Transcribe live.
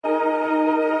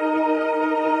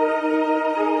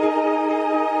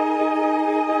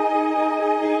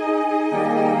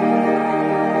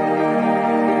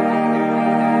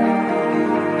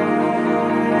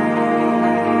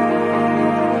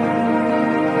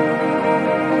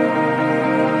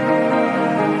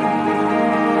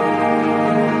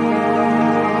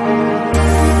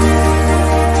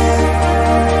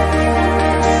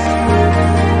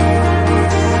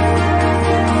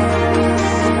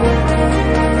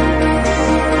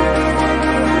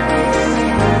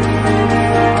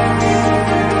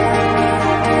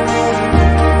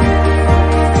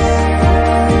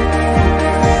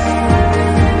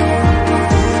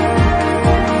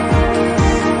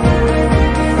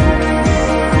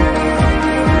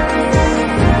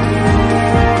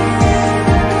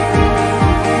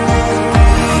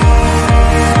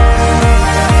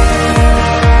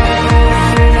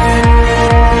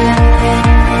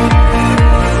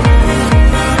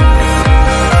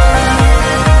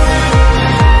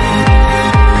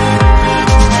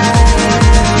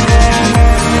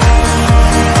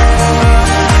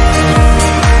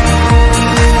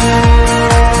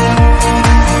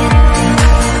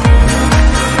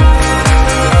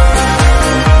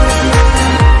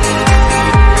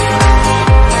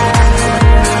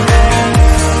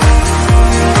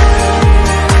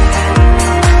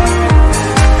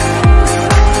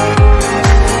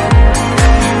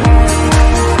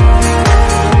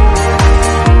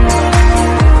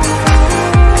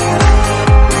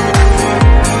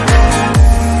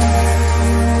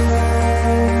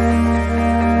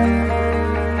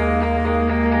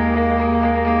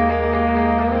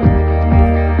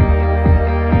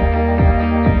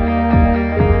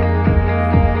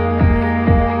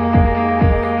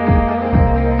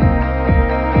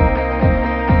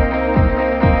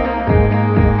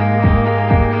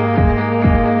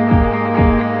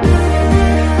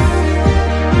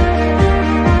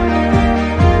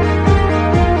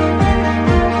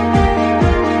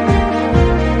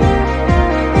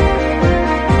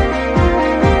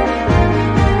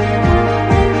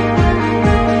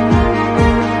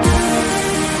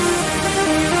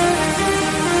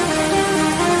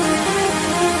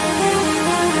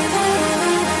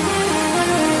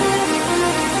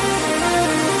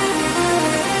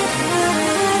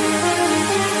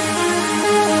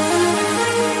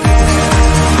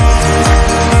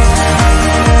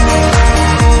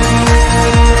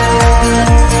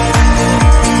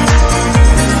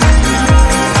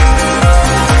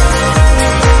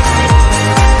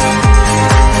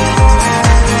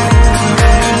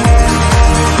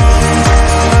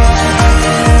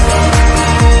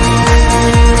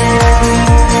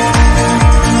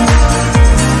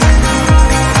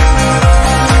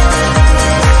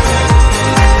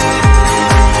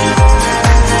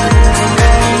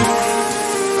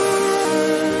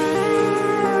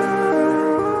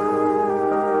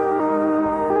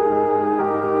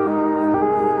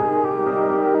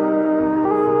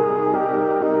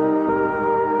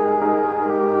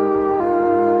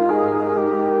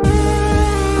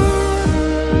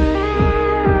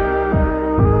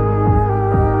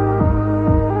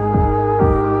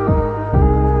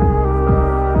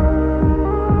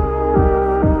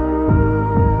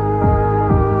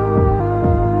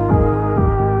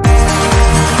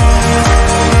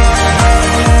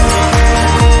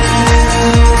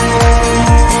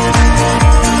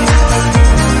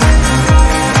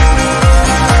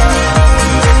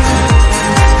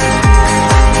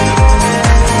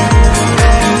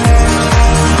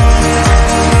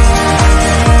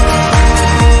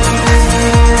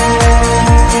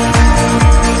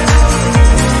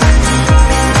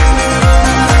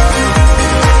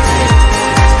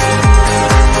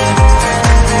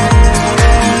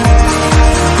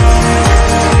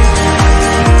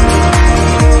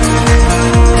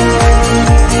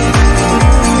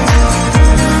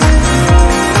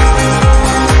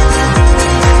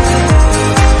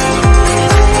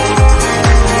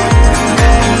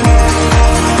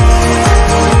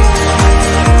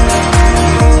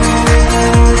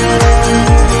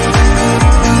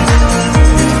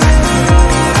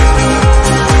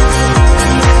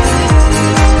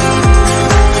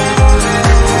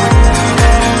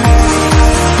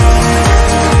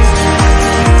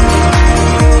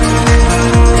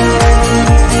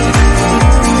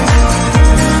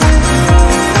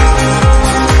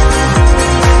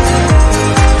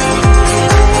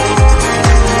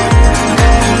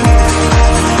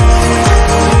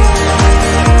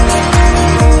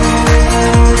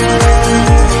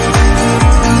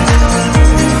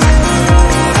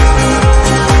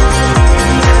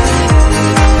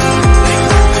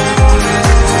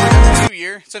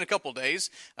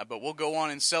days, but we'll go on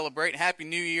and celebrate. Happy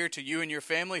New Year to you and your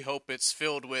family. Hope it's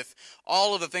filled with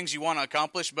all of the things you want to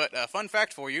accomplish. But fun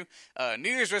fact for you, New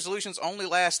Year's resolutions only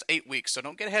last 8 weeks, so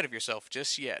don't get ahead of yourself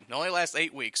just yet. It only lasts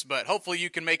 8 weeks, but hopefully you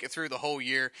can make it through the whole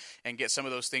year and get some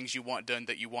of those things you want done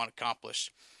that you want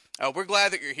accomplished. We're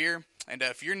glad that you're here, and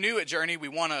if you're new at Journey, we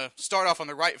want to start off on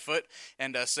the right foot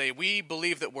and say we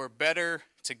believe that we're better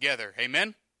together.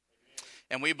 Amen?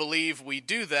 And we believe we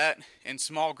do that in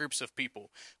small groups of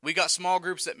people. We got small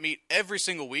groups that meet every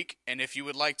single week, and if you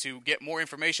would like to get more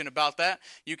information about that,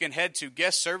 you can head to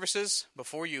guest services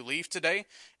before you leave today,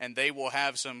 and they will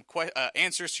have some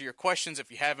answers to your questions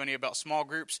if you have any about small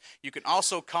groups. You can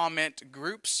also comment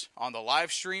groups on the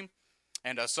live stream,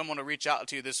 and someone will reach out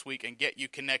to you this week and get you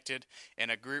connected in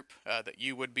a group that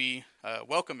you would be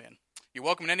welcome in. You're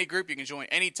welcome in any group. You can join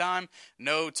anytime.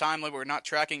 No time limit. We're not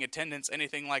tracking attendance,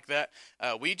 anything like that.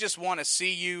 We just want to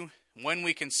see you when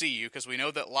we can see you because we know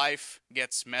that life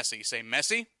gets messy. Say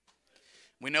messy.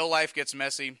 We know life gets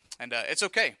messy, and it's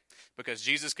okay because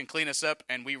Jesus can clean us up,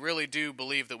 and we really do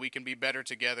believe that we can be better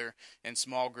together in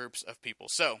small groups of people.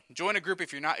 So join a group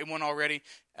if you're not in one already.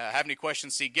 Have any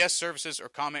questions, see guest services or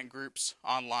comment groups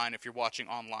online if you're watching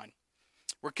online.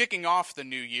 We're kicking off the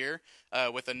new year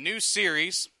with a new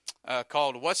series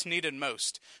called What's Needed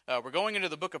Most. We're going into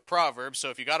the book of Proverbs, so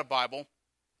if you got a Bible,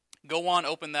 go on,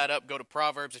 open that up, go to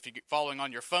Proverbs. If you're following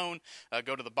on your phone,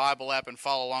 go to the Bible app and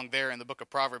follow along there in the book of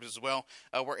Proverbs as well.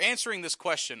 We're answering this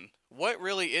question, what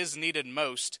really is needed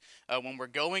most when we're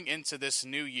going into this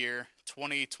new year,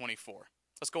 2024?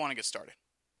 Let's go on and get started.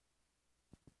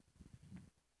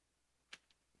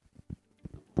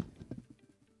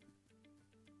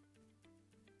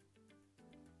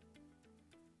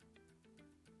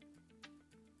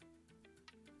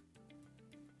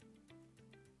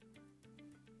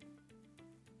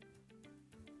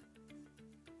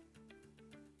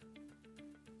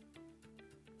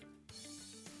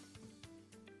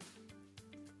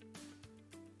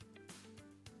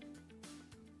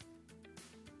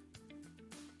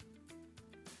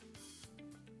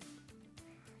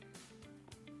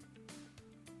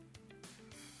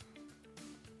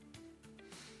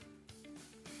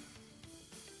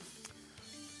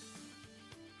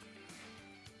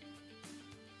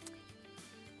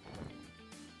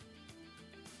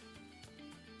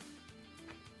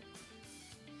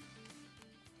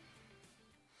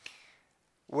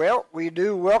 Well, we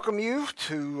do welcome you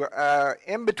to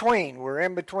In Between. We're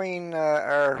in between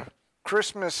our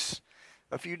Christmas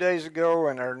a few days ago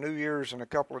and our New Year's in a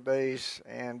couple of days.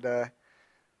 And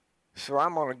so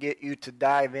I'm going to get you to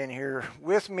dive in here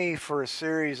with me for a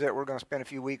series that we're going to spend a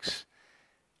few weeks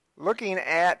looking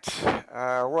at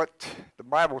what the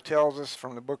Bible tells us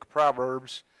from the book of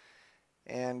Proverbs.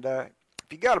 And if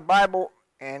you got a Bible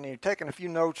and you're taking a few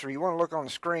notes or you want to look on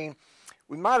the screen,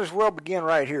 we might as well begin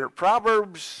right here.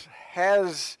 Proverbs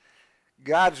has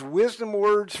God's wisdom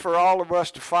words for all of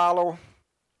us to follow,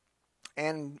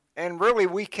 and really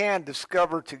we can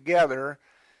discover together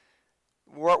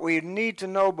what we need to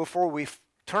know before we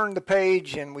turn the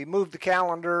page and we move the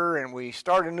calendar and we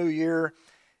start a new year.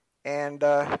 And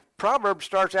Proverbs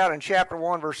starts out in chapter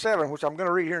 1, verse 7, which I'm going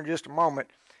to read here in just a moment,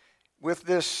 with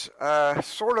this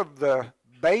sort of the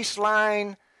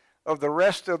baseline of the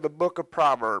rest of the book of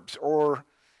Proverbs, or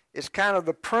it's kind of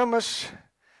the premise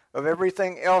of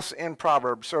everything else in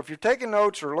Proverbs. So if you're taking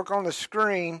notes or look on the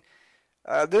screen,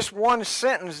 this one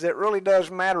sentence that really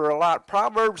does matter a lot.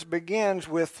 Proverbs begins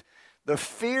with, the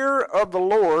fear of the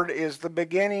Lord is the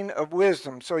beginning of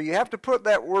wisdom. So you have to put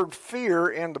that word fear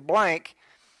in the blank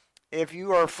if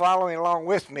you are following along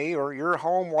with me or you're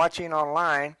home watching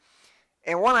online.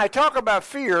 And when I talk about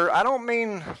fear, I don't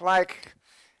mean like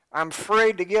I'm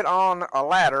afraid to get on a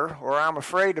ladder, or I'm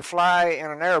afraid to fly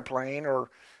in an airplane, or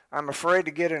I'm afraid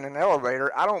to get in an elevator.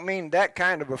 I don't mean that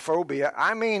kind of a phobia.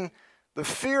 I mean the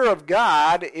fear of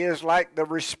God is like the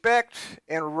respect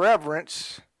and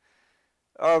reverence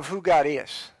of who God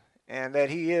is, and that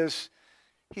He is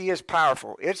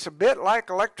powerful. It's a bit like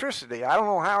electricity. I don't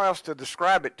know how else to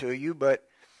describe it to you, but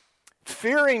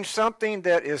fearing something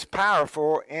that is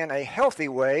powerful in a healthy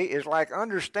way is like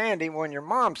understanding when your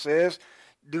mom says,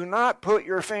 do not put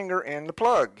your finger in the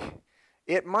plug.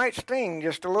 It might sting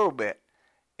just a little bit.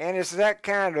 And it's that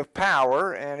kind of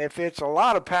power, and if it's a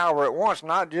lot of power at once,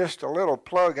 not just a little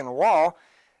plug in the wall,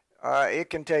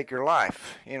 it can take your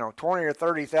life. 20 or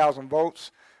 30,000 volts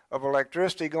of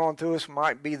electricity going through us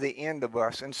might be the end of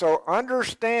us. And so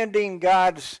understanding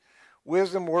God's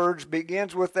wisdom words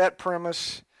begins with that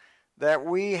premise that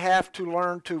we have to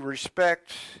learn to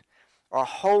respect, a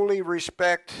holy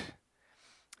respect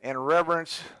and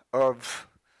reverence of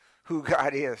who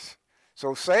God is.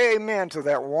 So say amen to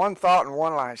that one thought and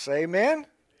one line. Say amen.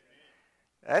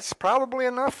 That's probably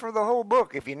enough for the whole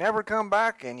book. If you never come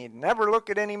back and you never look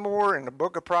at any more in the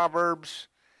book of Proverbs,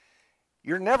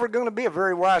 you're never going to be a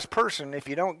very wise person if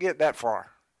you don't get that far.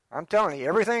 I'm telling you,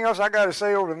 everything else I got to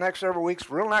say over the next several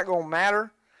weeks really not going to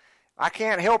matter. I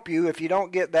can't help you if you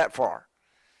don't get that far.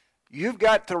 You've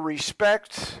got to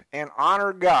respect and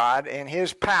honor God and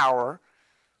His power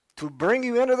to bring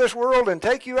you into this world and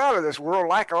take you out of this world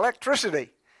like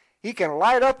electricity. He can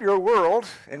light up your world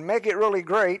and make it really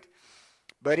great,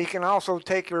 but He can also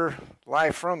take your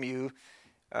life from you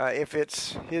if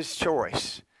it's His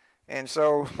choice. And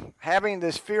so having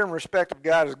this fear and respect of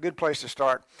God is a good place to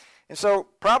start. And so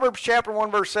Proverbs chapter 1,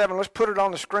 verse 7, let's put it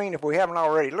on the screen if we haven't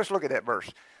already. Let's look at that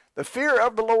verse. The fear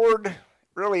of the Lord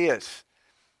really is.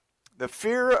 The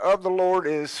fear of the Lord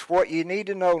is what you need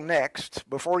to know next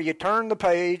before you turn the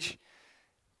page.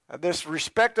 This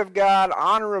respect of God,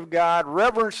 honor of God,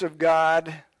 reverence of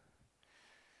God,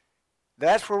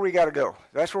 that's where we got to go.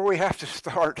 That's where we have to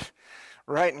start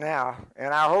right now.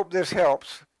 And I hope this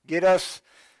helps get us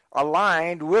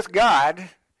aligned with God,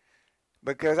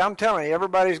 because I'm telling you,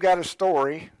 everybody's got a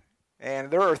story, and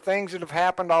there are things that have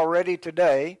happened already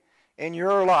today in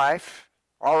your life,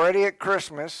 already at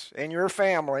Christmas, in your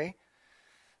family,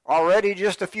 already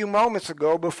just a few moments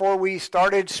ago before we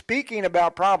started speaking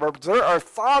about Proverbs. There are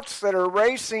thoughts that are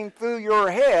racing through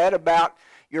your head about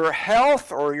your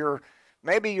health or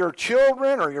maybe your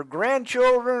children or your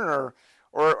grandchildren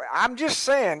or I'm just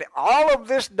saying, all of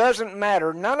this doesn't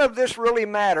matter. None of this really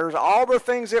matters. All the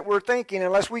things that we're thinking,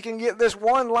 unless we can get this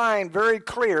one line very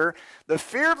clear, the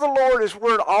fear of the Lord is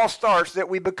where it all starts, that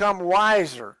we become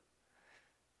wiser.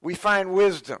 We find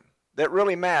wisdom that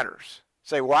really matters.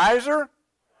 Say wiser?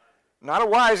 Not a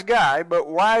wise guy, but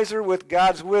wiser with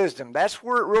God's wisdom. That's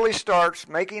where it really starts,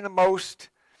 making the most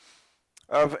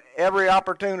of every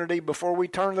opportunity before we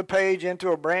turn the page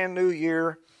into a brand new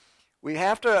year. We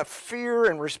have to fear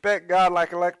and respect God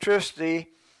like electricity.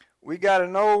 We got to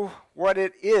know what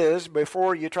it is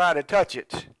before you try to touch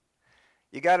it.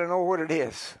 You got to know what it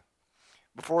is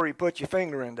before you put your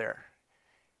finger in there,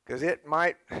 because it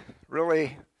might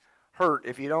really hurt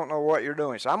if you don't know what you're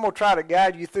doing. So I'm going to try to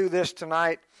guide you through this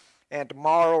tonight, and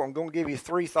tomorrow I'm going to give you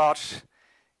 3 thoughts.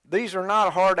 These are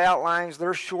not hard outlines.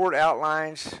 They're short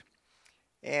outlines,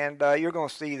 and you're going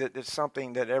to see that it's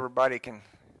something that everybody can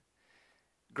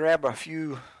grab a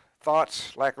few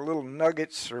thoughts like little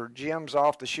nuggets or gems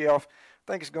off the shelf.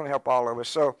 I think it's going to help all of us.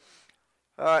 So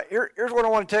here's what I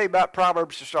want to tell you about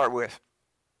Proverbs to start with.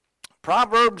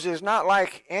 Proverbs is not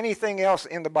like anything else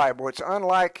in the Bible. It's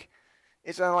unlike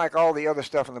all the other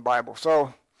stuff in the Bible.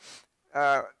 So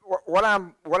what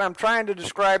I'm trying to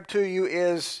describe to you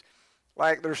is,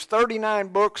 like, there's 39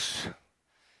 books,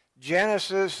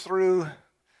 Genesis through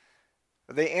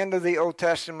the end of the Old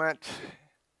Testament.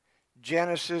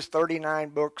 Genesis, 39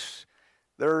 books.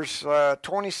 There's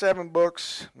 27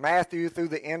 books, Matthew through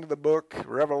the end of the book,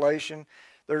 Revelation.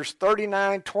 There's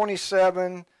 39,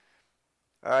 27.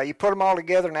 You put them all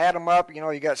together and add them up,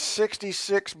 you got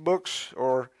 66 books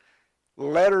or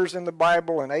letters in the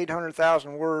Bible and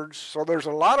 800,000 words. So there's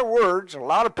a lot of words, a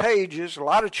lot of pages, a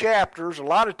lot of chapters, a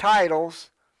lot of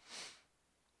titles.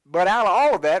 But out of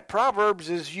all of that, Proverbs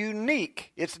is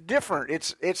unique. It's different.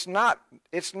 It's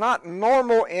not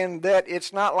normal in that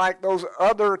it's not like those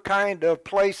other kind of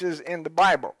places in the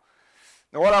Bible.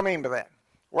 Now, what do I mean by that?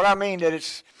 What I mean that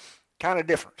it's kind of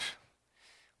different.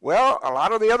 Well, a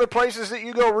lot of the other places that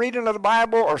you go reading of the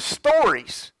Bible are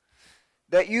stories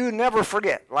that you never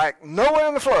forget, like Noah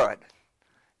and the flood,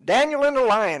 Daniel in the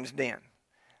lion's den,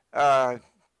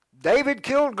 David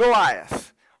killed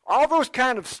Goliath. All those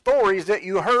kind of stories that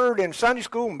you heard in Sunday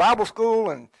school and Bible school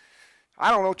and, I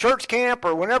don't know, church camp,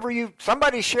 or whenever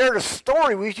somebody shared a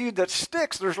story with you that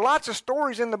sticks. There's lots of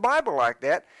stories in the Bible like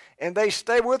that, and they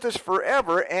stay with us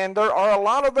forever, and there are a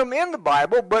lot of them in the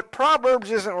Bible, but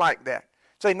Proverbs isn't like that.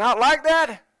 Say, not like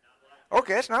that?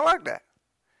 Okay, it's not like that.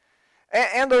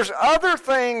 And there's other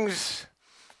things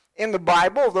in the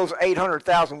Bible, those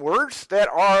 800,000 words,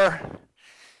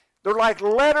 they're like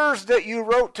letters that you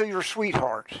wrote to your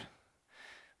sweetheart.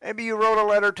 Maybe you wrote a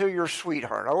letter to your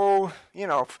sweetheart.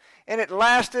 And it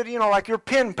lasted, like your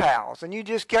pen pals, and you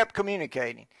just kept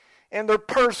communicating. And they're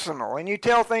personal, and you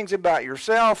tell things about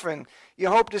yourself, and you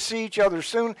hope to see each other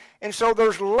soon. And so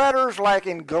there's letters like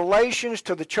in Galatians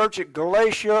to the church at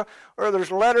Galatia, or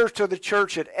there's letters to the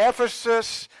church at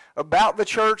Ephesus about the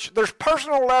church. There's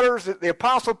personal letters that the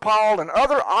Apostle Paul and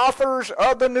other authors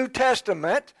of the New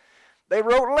Testament, they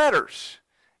wrote letters,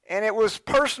 and it was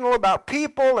personal about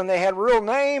people, and they had real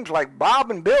names like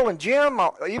Bob and Bill and Jim,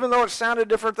 even though it sounded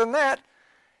different than that.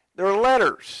 They're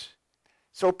letters.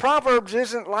 So Proverbs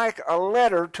isn't like a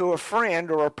letter to a friend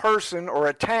or a person or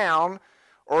a town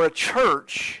or a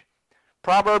church.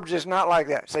 Proverbs is not like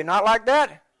that. Say, not like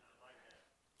that?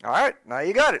 All right, now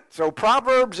you got it. So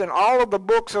Proverbs in all of the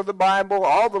books of the Bible,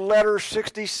 all the letters,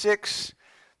 66,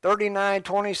 39,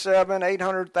 27,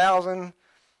 800,000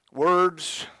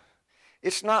 words,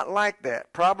 it's not like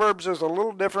that. Proverbs is a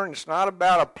little different. It's not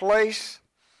about a place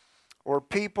or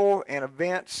people and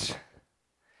events.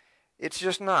 It's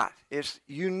just not. It's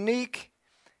unique.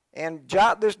 And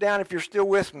jot this down if you're still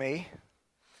with me.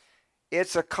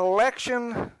 It's a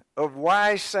collection of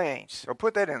wise sayings. So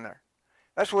put that in there.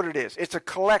 That's what it is. It's a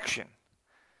collection.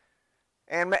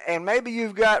 And maybe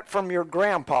you've got from your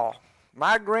grandpa.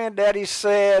 My granddaddy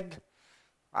said,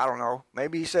 I don't know,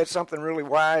 maybe he said something really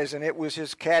wise and it was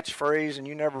his catchphrase and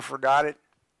you never forgot it.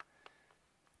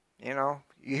 You know,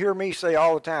 you hear me say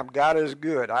all the time, God is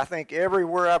good. I think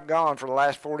everywhere I've gone for the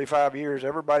last 45 years,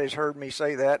 everybody's heard me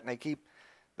say that, and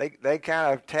they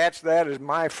kind of attach that as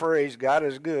my phrase, God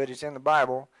is good. It's in the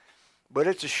Bible. But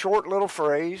it's a short little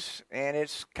phrase, and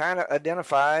it's kind of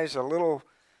identifies a little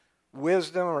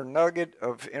wisdom or nugget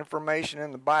of information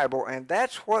in the Bible, and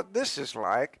that's what this is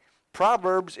like.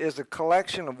 Proverbs is a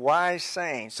collection of wise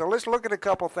sayings. So let's look at a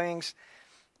couple things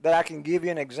that I can give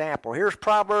you an example. Here's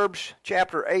Proverbs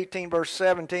chapter 18, verse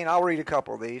 17. I'll read a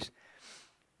couple of these.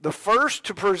 The first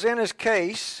to present his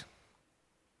case,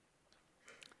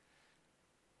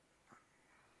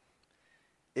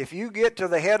 if you get to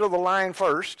the head of the line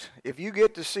first, if you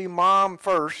get to see mom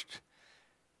first,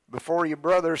 before your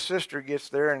brother or sister gets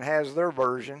there and has their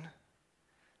version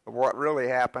of what really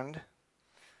happened,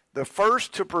 the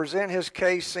first to present his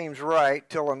case seems right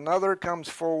till another comes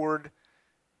forward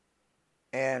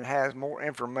and has more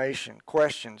information,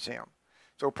 questions him.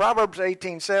 So Proverbs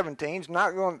 18:17 is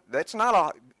not going.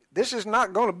 This is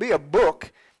not going to be a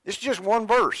book. It's just one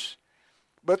verse.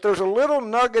 But there's a little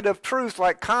nugget of truth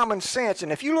like common sense.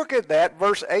 And if you look at that,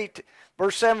 verse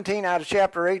 17 out of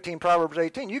chapter 18, Proverbs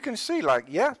 18, you can see like,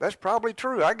 yeah, that's probably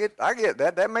true. I get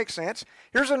that. That makes sense.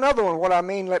 Here's another one, what I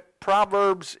mean that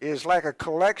Proverbs is like a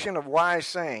collection of wise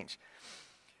sayings.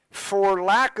 For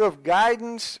lack of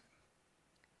guidance,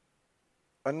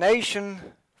 a nation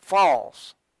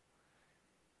falls.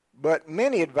 But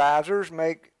many advisors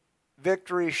make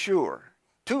victory sure.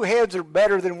 Two heads are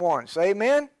better than one. Say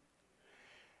amen?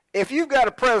 If you've got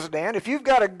a president, if you've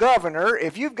got a governor,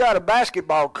 if you've got a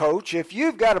basketball coach, if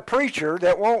you've got a preacher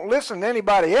that won't listen to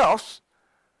anybody else,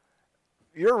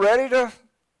 you're ready to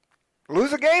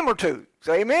lose a game or two.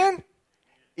 Say amen?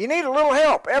 You need a little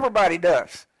help. Everybody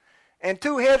does. And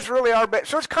two heads really are better.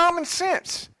 So it's common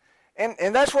sense.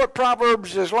 And that's what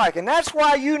Proverbs is like. And that's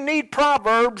why you need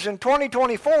Proverbs in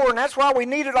 2024, and that's why we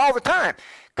need it all the time.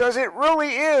 Because it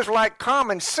really is like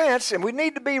common sense, and we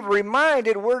need to be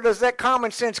reminded where does that common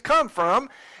sense come from.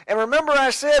 And remember I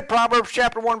said, Proverbs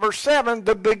chapter 1, verse 7,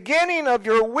 the beginning of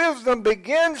your wisdom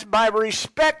begins by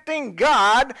respecting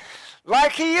God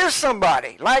like he is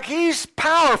somebody, like he's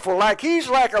powerful, like he's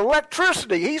like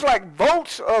electricity. He's like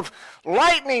volts of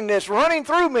lightning that's running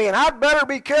through me, and I'd better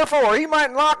be careful or he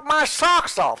might knock my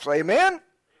socks off. Amen?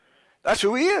 That's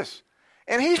who he is.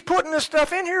 And he's putting this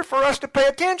stuff in here for us to pay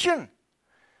attention.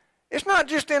 It's not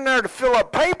just in there to fill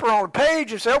up paper on a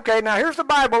page and say, okay, now here's the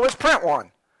Bible, let's print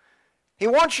one. He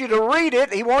wants you to read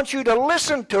it, he wants you to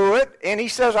listen to it, and he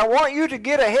says, I want you to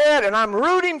get ahead, and I'm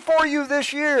rooting for you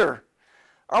this year.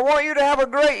 I want you to have a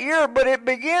great year, but it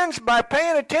begins by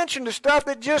paying attention to stuff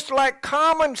that just like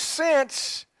common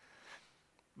sense,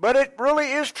 but it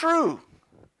really is true.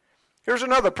 Here's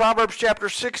another, Proverbs chapter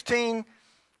 16,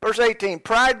 verse 18.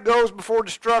 Pride goes before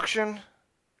destruction,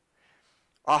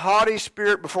 a haughty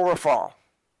spirit before a fall.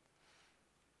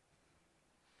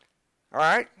 All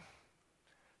right?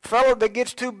 Fellow that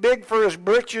gets too big for his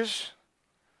britches,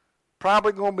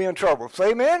 probably going to be in trouble.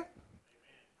 Say amen?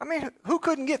 I mean, who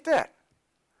couldn't get that?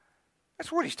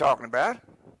 That's what he's talking about.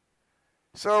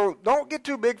 So don't get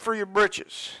too big for your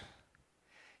britches.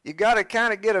 You got to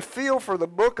kind of get a feel for the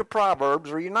book of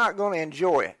Proverbs or you're not going to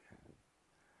enjoy it.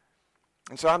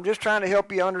 And so I'm just trying to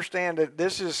help you understand that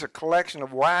this is a collection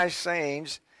of wise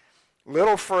sayings,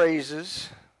 little phrases,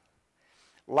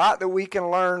 a lot that we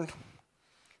can learn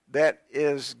that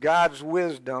is God's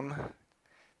wisdom,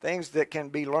 things that can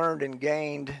be learned and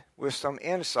gained with some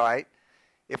insight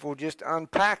if we'll just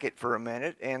unpack it for a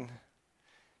minute and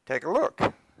take a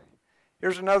look.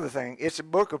 Here's another thing. It's a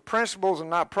book of principles and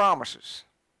not promises.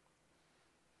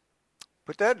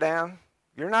 Put that down.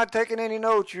 You're not taking any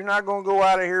notes. You're not going to go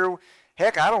out of here.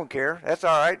 Heck, I don't care. That's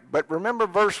all right. But remember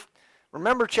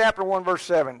chapter 1, verse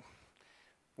 7.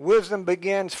 wisdom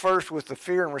begins first with the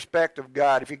fear and respect of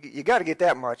God. If you got to get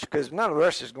that much, because none of the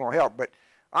rest is going to help. But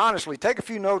honestly, take a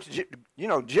few notes,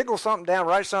 jiggle something down,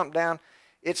 write something down.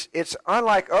 It's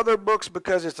unlike other books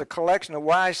because it's a collection of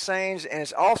wise sayings, and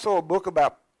it's also a book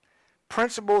about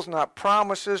principles, not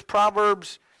promises.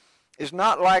 Proverbs is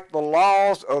not like the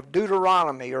laws of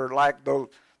Deuteronomy or like the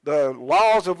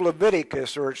laws of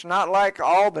Leviticus, or it's not like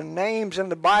all the names in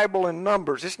the Bible and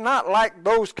Numbers. It's not like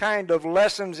those kind of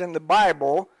lessons in the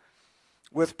Bible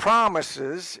with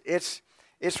promises. It's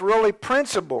really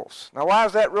principles. Now, why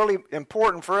is that really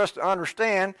important for us to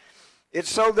understand? It's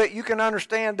so that you can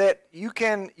understand that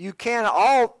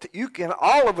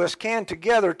all of us can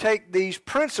together take these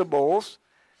principles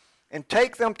and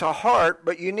take them to heart,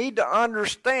 but you need to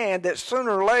understand that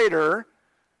sooner or later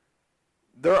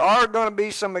there are going to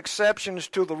be some exceptions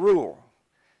to the rule.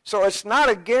 So it's not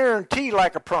a guarantee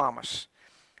like a promise.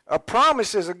 A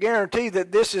promise is a guarantee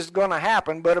that this is going to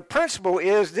happen, but a principle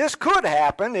is this could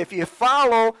happen if you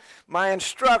follow my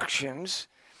instructions.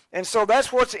 And so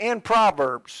that's what's in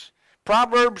Proverbs.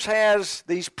 Proverbs has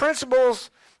these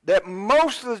principles that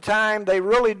most of the time they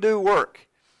really do work.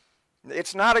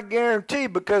 It's not a guarantee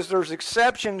because there's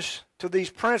exceptions to these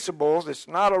principles. It's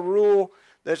not a rule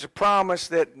that's a promise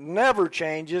that never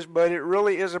changes, but it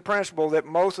really is a principle that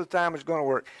most of the time is going to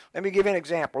work. Let me give you an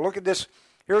example. Look at this.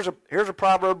 Here's a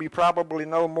proverb you probably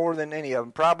know more than any of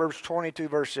them. Proverbs 22,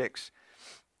 verse 6.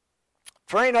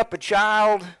 Train up a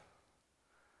child.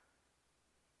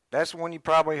 That's the one you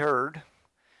probably heard.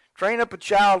 Train up a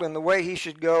child in the way he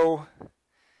should go,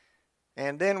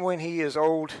 and then when he is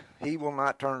old, he will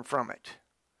not turn from it.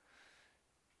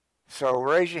 So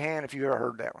raise your hand if you ever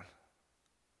heard that one.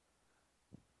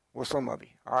 Well, some of you.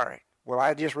 All right. Well,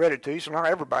 I just read it to you, so not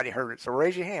everybody heard it. So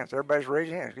raise your hands. Everybody's raise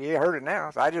your hands. You heard it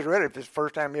now. So I just read it if it's the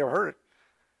first time you ever heard it.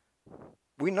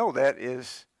 We know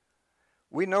that's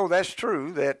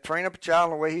true, that train up a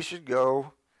child in the way he should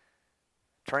go.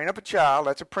 Train up a child,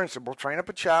 that's a principle. Train up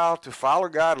a child to follow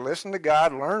God, listen to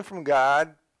God, learn from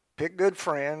God, pick good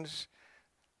friends,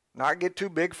 not get too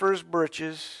big for his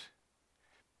britches,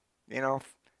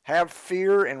 have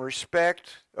fear and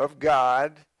respect of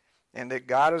God, and that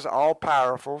God is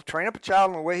all-powerful. Train up a child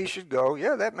in the way he should go.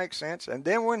 Yeah, that makes sense. And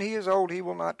then when he is old, he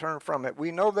will not turn from it.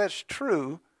 We know that's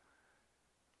true,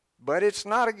 but it's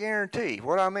not a guarantee.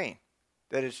 What do I mean?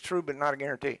 That it's true but not a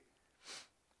guarantee.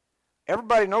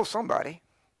 Everybody knows somebody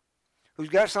who's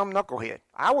got some knucklehead.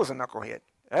 I was a knucklehead.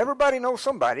 Everybody knows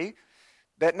somebody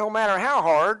that no matter how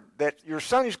hard that your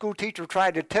Sunday school teacher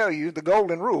tried to tell you the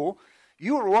golden rule,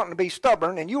 you were wanting to be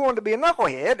stubborn and you wanted to be a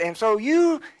knucklehead, and so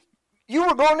you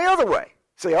were going the other way.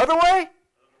 Say, other way?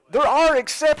 There are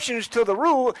exceptions to the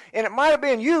rule, and it might have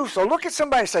been you, so look at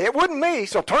somebody and say, it wasn't me.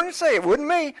 So turn and say, it wasn't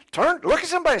me. Look at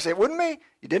somebody and say, it wasn't me.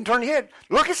 You didn't turn your head.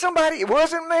 Look at somebody, it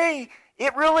wasn't me.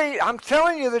 I'm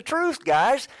telling you the truth,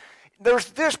 guys.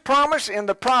 There's this promise in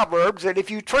the Proverbs that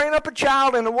if you train up a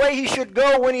child in the way he should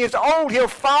go when he is old, he'll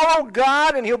follow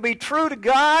God and he'll be true to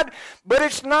God, but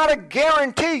it's not a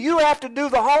guarantee. You have to do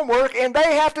the homework and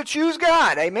they have to choose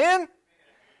God. Amen?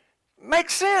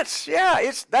 Makes sense. Yeah,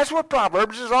 that's what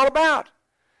Proverbs is all about.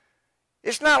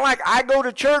 It's not like I go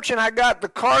to church and I got the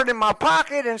card in my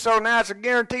pocket and so now it's a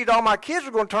guarantee that all my kids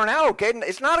are going to turn out okay.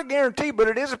 It's not a guarantee, but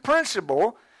it is a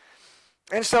principle.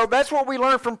 And so that's what we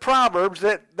learn from Proverbs,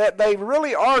 that they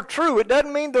really are true. It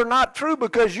doesn't mean they're not true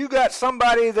because you got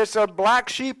somebody that's a black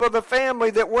sheep of the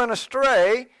family that went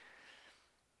astray.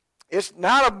 It's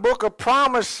not a book of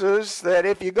promises that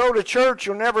if you go to church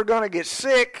you're never going to get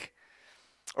sick,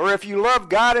 or if you love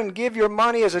God and give your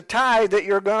money as a tithe that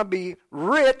you're going to be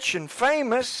rich and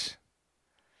famous.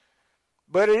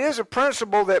 But it is a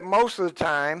principle that most of the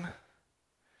time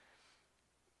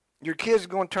your kids are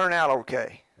going to turn out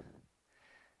okay.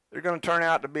 They're going to turn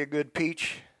out to be a good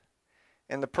peach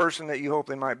and the person that you hope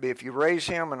they might be. If you raise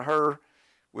him and her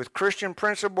with Christian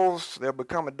principles, they'll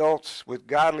become adults with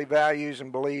godly values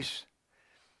and beliefs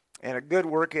and a good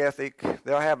work ethic.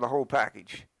 They'll have the whole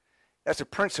package. That's a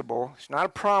principle. It's not a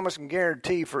promise and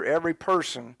guarantee for every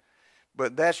person,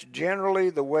 but that's generally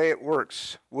the way it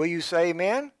works. Will you say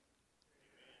amen?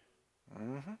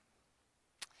 Mm-hmm.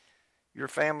 Your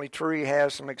family tree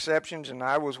has some exceptions, and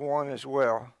I was one as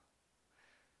well.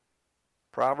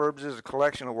 Proverbs is a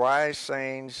collection of wise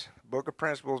sayings, a book of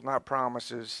principles, not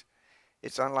promises.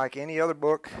 It's unlike any other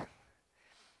book.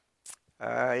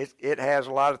 It has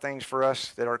a lot of things for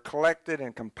us that are collected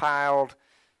and compiled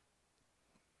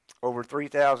over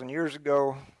 3,000 years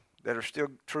ago that are still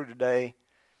true today,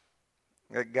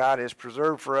 that God has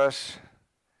preserved for us.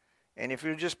 And if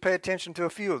you just pay attention to a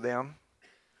few of them,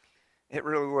 it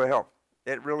really will help.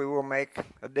 It really will make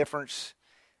a difference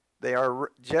They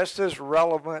are just as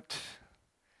relevant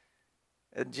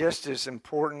and just as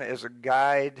important as a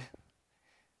guide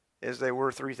as they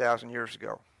were 3,000 years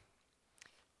ago.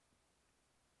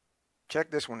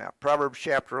 Check this one out. Proverbs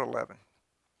chapter 11.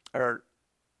 Or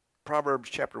Proverbs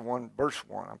chapter 1, verse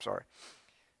 1, I'm sorry.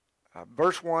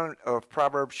 Verse 1 of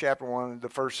Proverbs chapter 1, the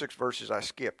first 6 verses I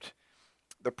skipped.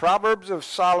 The Proverbs of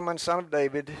Solomon, son of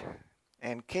David,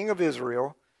 and king of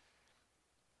Israel.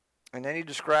 And then he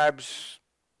describes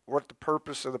what the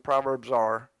purpose of the Proverbs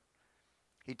are.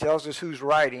 He tells us who's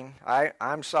writing.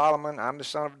 I'm Solomon, I'm the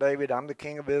son of David, I'm the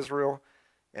king of Israel,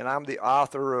 and I'm the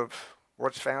author of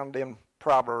what's found in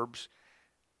Proverbs.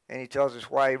 And he tells us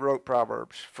why he wrote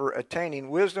Proverbs. For attaining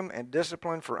wisdom and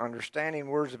discipline, for understanding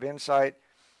words of insight,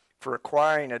 for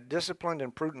acquiring a disciplined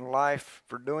and prudent life,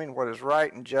 for doing what is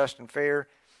right and just and fair,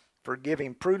 for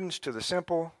giving prudence to the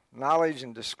simple, knowledge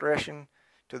and discretion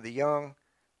to the young.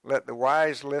 Let the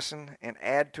wise listen and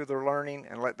add to their learning,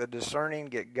 and let the discerning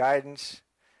get guidance,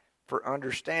 for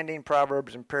understanding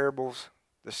proverbs and parables,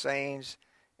 the sayings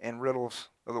and riddles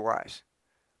of the wise.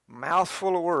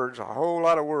 Mouthful of words, a whole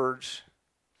lot of words.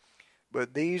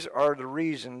 But these are the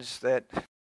reasons that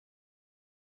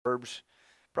Proverbs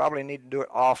probably need to do it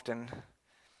often,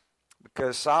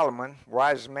 because Solomon,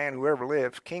 wisest man who ever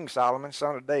lived, King Solomon,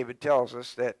 son of David, tells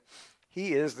us that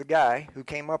he is the guy who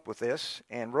came up with this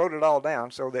and wrote it all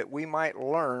down so that we might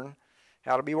learn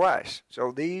how to be wise.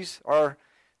 So these are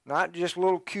not just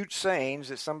little cute sayings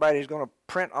that somebody's going to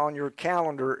print on your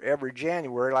calendar every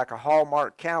January like a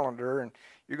Hallmark calendar, and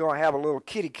you're going to have a little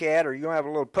kitty cat, or you're going to have a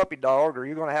little puppy dog, or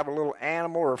you're going to have a little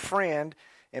animal or a friend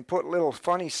and put little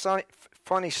funny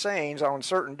sayings on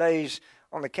certain days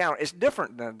on the calendar. It's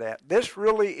different than that. This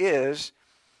really is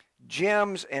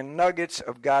gems and nuggets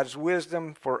of God's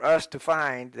wisdom for us to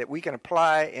find that we can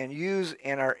apply and use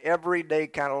in our everyday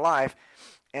kind of life,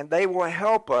 and they will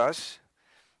help us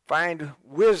find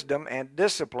wisdom and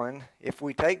discipline if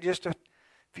we take just a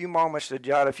few moments to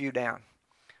jot a few down.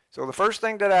 So the first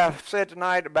thing that I've said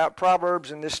tonight about Proverbs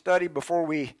in this study before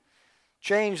we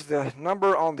change the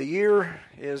number on the year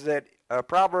is that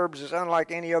Proverbs is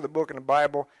unlike any other book in the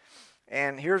Bible.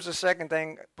 And here's the second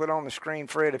thing, put on the screen,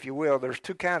 Fred, if you will. There's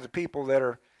two kinds of people that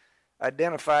are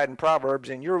identified in Proverbs,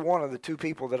 and you're one of the two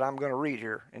people that I'm going to read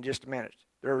here in just a minute.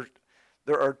 There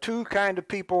are two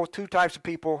types of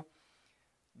people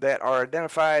that are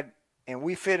identified, and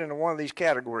we fit into one of these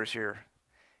categories here.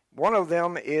 One of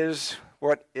them is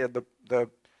what the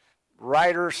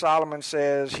writer Solomon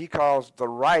says he calls the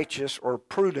righteous or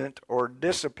prudent or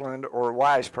disciplined or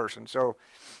wise person. So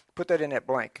put that in that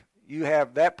blank. You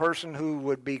have that person who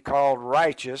would be called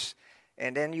righteous,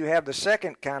 and then you have the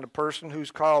second kind of person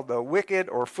who's called the wicked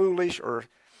or foolish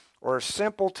or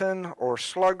simpleton or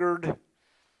sluggard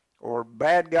or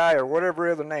bad guy or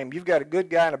whatever other name. You've got a good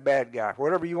guy and a bad guy,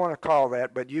 whatever you want to call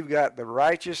that, but you've got the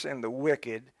righteous and the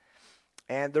wicked,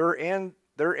 and they're in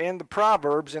the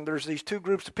Proverbs, and there's these two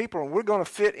groups of people, and we're going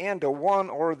to fit into one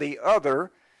or the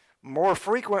other more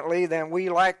frequently than we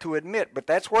like to admit, but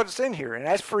that's what's in here, and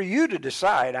that's for you to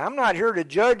decide. I'm not here to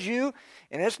judge you,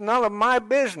 and it's none of my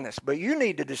business, but you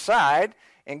need to decide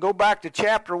and go back to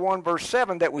chapter 1, verse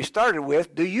 7 that we started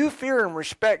with. Do you fear and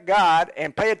respect God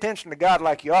and pay attention to God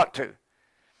like you ought to?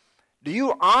 Do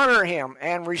you honor Him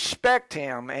and respect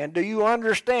Him? And do you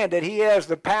understand that He has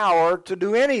the power to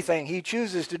do anything He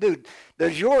chooses to do?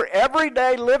 Does your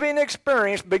everyday living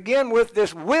experience begin with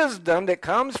this wisdom that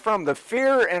comes from the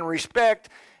fear and respect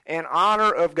and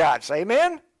honor of God? Say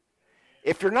amen?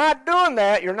 If you're not doing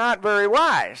that, you're not very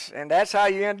wise. And that's how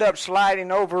you end up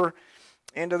sliding over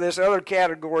into this other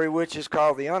category, which is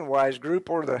called the unwise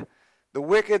group, or the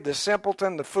wicked, the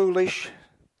simpleton, the foolish,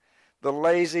 the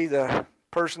lazy, the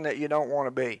person that you don't want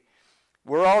to be.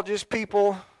 We're all just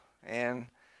people, and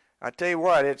I tell you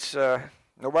what, it's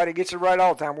nobody gets it right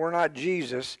all the time. We're not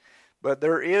Jesus, but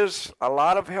there is a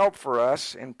lot of help for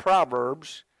us in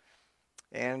Proverbs,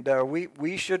 and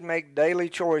we should make daily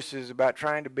choices about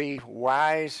trying to be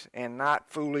wise and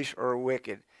not foolish or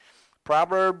wicked.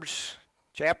 Proverbs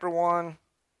chapter 1,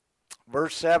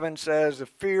 verse 7 says, "The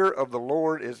fear of the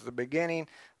Lord is the beginning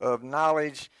of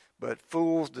knowledge, but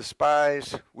fools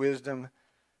despise wisdom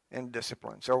and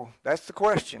discipline." So that's the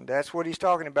question. That's what he's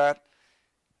talking about.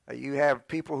 You have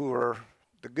people who are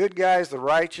the good guys, the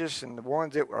righteous, and the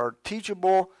ones that are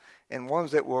teachable and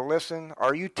ones that will listen.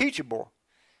 Are you teachable?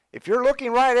 If you're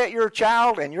looking right at your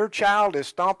child and your child is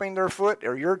stomping their foot,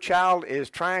 or your child is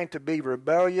trying to be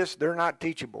rebellious, they're not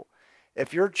teachable.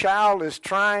 If your child is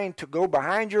trying to go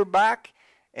behind your back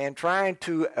and trying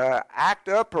to act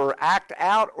up or act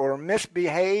out or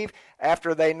misbehave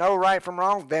after they know right from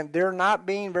wrong, then they're not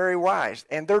being very wise.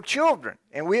 And they're children,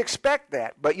 and we expect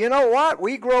that. But you know what?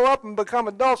 We grow up and become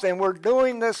adults, and we're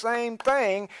doing the same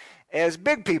thing as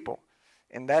big people,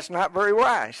 and that's not very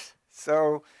wise.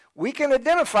 So we can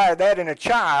identify that in a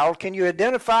child. Can you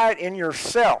identify it in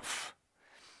yourself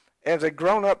as a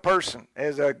grown-up person,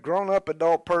 as a grown-up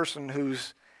adult person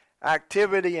whose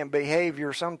activity and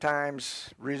behavior sometimes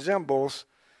resembles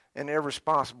an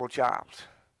irresponsible child?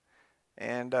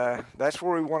 And that's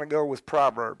where we want to go with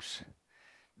Proverbs.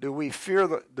 Do we fear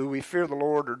the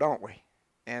Lord, or don't we?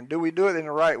 And do we do it in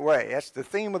the right way? That's the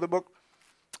theme of the book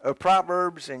of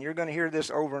Proverbs, and you're going to hear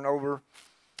this over and over.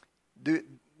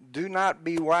 Do not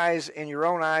be wise in your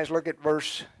own eyes. Look at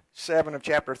verse 7 of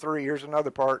chapter 3. Here's another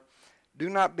part. Do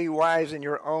not be wise in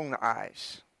your own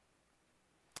eyes.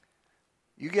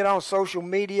 You get on social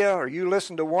media or you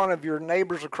listen to one of your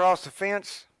neighbors across the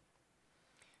fence.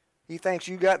 He thinks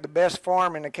you got the best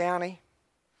farm in the county.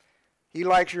 He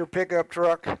likes your pickup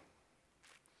truck.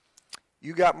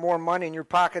 You got more money in your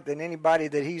pocket than anybody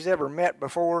that he's ever met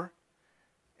before.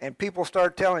 And people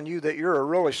start telling you that you're a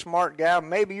really smart guy.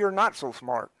 Maybe you're not so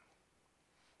smart.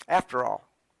 After all,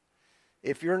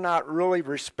 if you're not really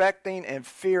respecting and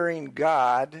fearing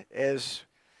God, as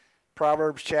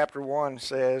Proverbs chapter 1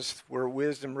 says, where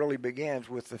wisdom really begins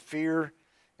with the fear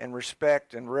and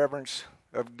respect and reverence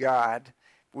of God.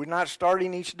 If we're not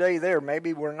starting each day there,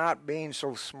 maybe we're not being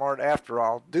so smart after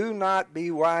all. Do not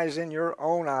be wise in your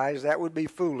own eyes. That would be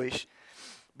foolish.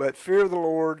 But fear the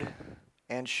Lord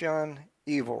and shun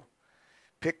evil.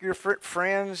 Pick your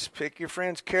friends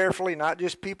carefully, not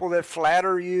just people that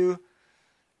flatter you,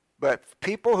 but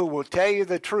people who will tell you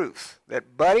the truth.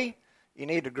 That, buddy, you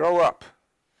need to grow up.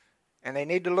 And they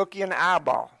need to look you in the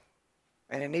eyeball.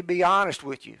 And they need to be honest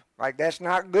with you. Like, that's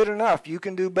not good enough. You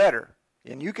can do better.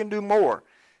 And you can do more.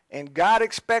 And God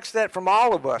expects that from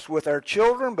all of us with our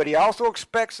children, but he also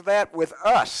expects that with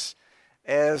us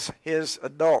as his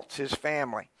adults, his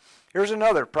family. Here's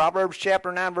another, Proverbs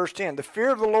chapter 9, verse 10. The fear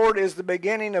of the Lord is the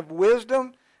beginning of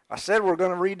wisdom. I said we're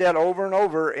going to read that over and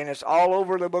over, and it's all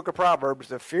over the book of Proverbs.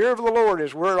 The fear of the Lord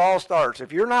is where it all starts.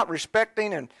 If you're not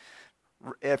respecting and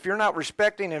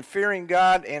fearing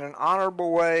God in an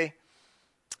honorable way,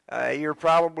 you're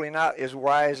probably not as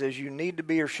wise as you need to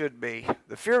be or should be.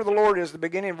 The fear of the Lord is the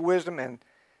beginning of wisdom,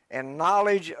 and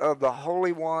knowledge of the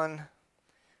Holy One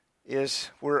is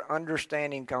where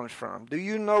understanding comes from. Do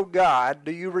you know God?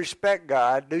 Do you respect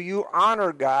God? Do you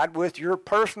honor God with your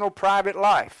personal private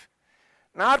life?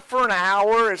 Not for an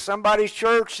hour at somebody's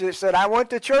church that said, I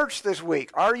went to church this week.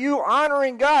 Are you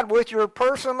honoring God with your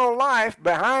personal life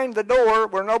behind the door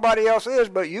where nobody else is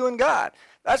but you and God?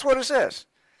 That's what it says.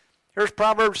 Here's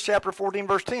Proverbs chapter 14,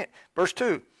 verse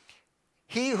 2.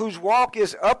 He whose walk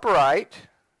is upright,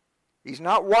 he's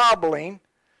not wobbling,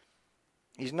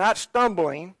 he's not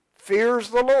stumbling, fears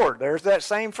the Lord. There's that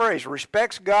same phrase.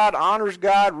 Respects God, honors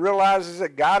God, realizes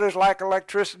that God is like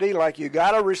electricity. Like you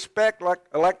got to respect like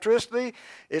electricity.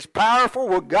 It's powerful.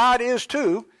 Well, God is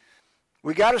too.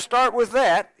 We got to start with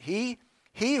that. He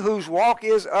whose walk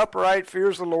is upright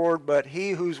fears the Lord, but he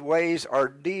whose ways are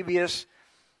devious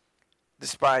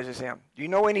despises him. Do you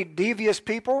know any devious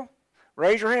people?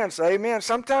 Raise your hand. Say amen.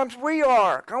 Sometimes we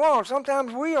are. Come on.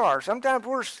 Sometimes we are. Sometimes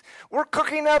we're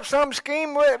cooking up some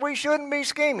scheme that we shouldn't be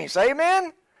scheming. Say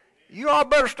amen. You all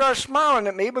better start smiling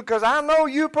at me because I know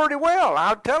you pretty well.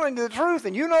 I'm telling you the truth,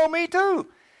 and you know me too.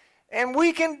 And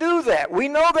we can do that. We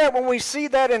know that when we see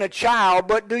that in a child,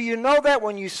 but do you know that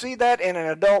when you see that in an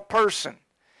adult person?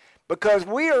 Because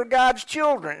we are God's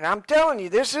children. And I'm telling you,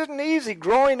 this isn't easy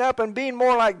growing up and being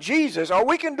more like Jesus. Oh,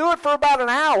 we can do it for about an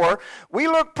hour. We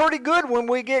look pretty good when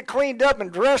we get cleaned up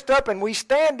and dressed up and we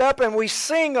stand up and we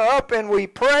sing up and we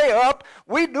pray up.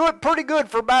 We do it pretty good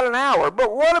for about an hour.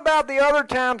 But what about the other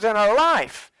times in our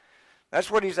life?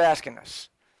 That's what he's asking us.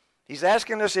 He's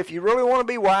asking us, if you really want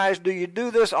to be wise, do you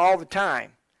do this all the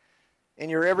time in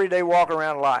your everyday walk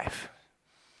around life?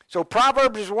 So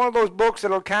Proverbs is one of those books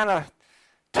that will kind of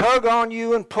tug on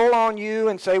you and pull on you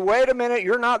and say, wait a minute,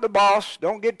 you're not the boss.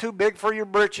 Don't get too big for your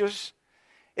britches.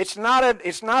 It's not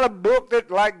a book that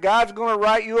like God's going to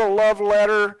write you a love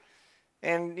letter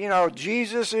and, you know,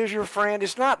 Jesus is your friend.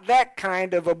 It's not that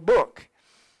kind of a book.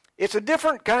 It's a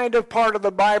different kind of part of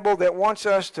the Bible that wants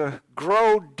us to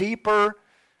grow deeper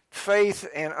faith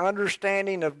and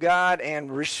understanding of God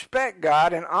and respect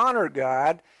God and honor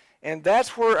God. And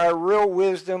that's where our real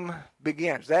wisdom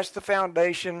begins. That's the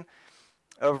foundation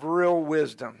of real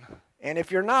wisdom. And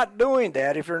if you're not doing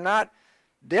that, if you're not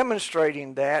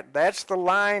demonstrating that, that's the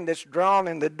line that's drawn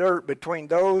in the dirt between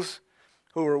those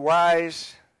who are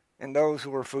wise and those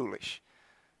who are foolish.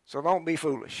 So don't be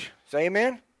foolish. Say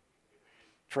amen?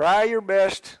 Try your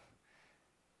best,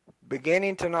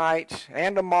 beginning tonight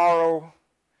and tomorrow,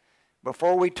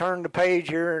 before we turn the page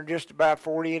here in just about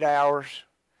 48 hours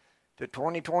to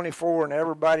 2024 and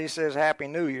everybody says Happy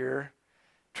New Year.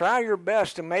 Try your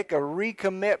best to make a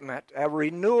recommitment, a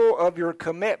renewal of your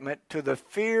commitment to the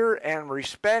fear and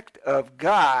respect of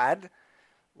God,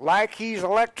 like He's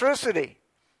electricity.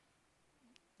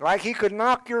 Like He could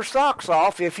knock your socks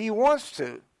off if He wants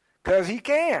to, because He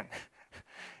can.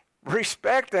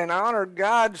 Respect and honor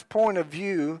God's point of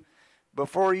view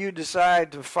before you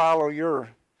decide to follow your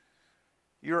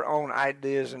own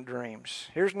ideas and dreams.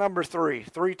 Here's number 3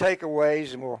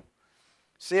 takeaways, and we'll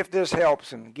see if this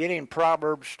helps in getting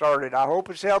Proverbs started. I hope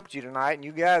it's helped you tonight. And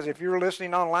you guys, if you're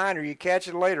listening online or you catch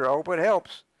it later, I hope it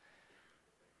helps.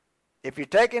 If you're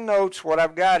taking notes, what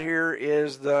I've got here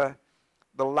is the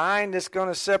line that's going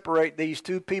to separate these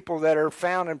two people that are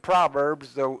found in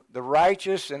Proverbs, the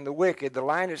righteous and the wicked. The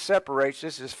line that separates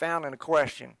this is found in a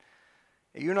question.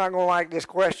 You're not going to like this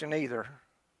question either,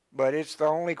 but it's the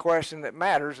only question that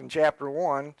matters in chapter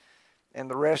 1 and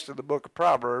the rest of the book of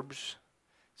Proverbs.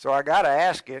 So I got to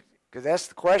ask it, because that's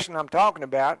the question I'm talking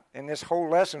about in this whole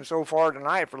lesson so far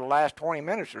tonight for the last 20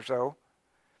 minutes or so.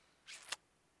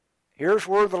 Here's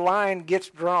where the line gets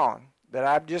drawn that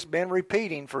I've just been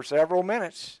repeating for several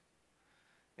minutes.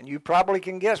 And you probably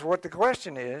can guess what the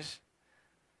question is.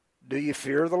 Do you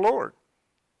fear the Lord?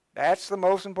 That's the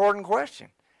most important question.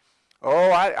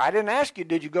 Oh, I didn't ask you,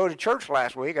 did you go to church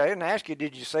last week? I didn't ask you,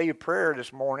 did you say your prayer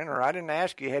this morning? Or I didn't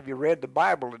ask you, have you read the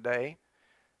Bible today?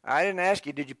 I didn't ask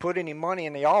you, did you put any money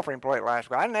in the offering plate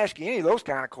last week? I didn't ask you any of those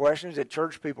kind of questions that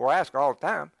church people ask all the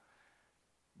time.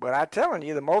 But I'm telling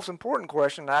you, the most important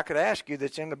question I could ask you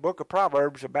that's in the book of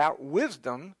Proverbs about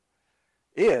wisdom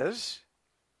is,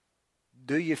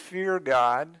 do you fear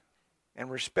God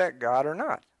and respect God or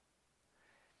not?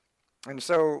 And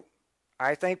so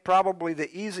I think probably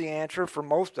the easy answer for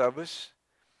most of us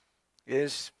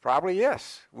is probably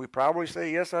yes. We probably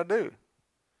say, yes, I do.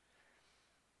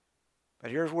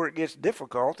 But here's where it gets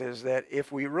difficult, is that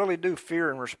if we really do fear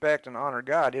and respect and honor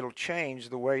God, it'll change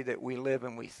the way that we live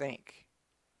and we think.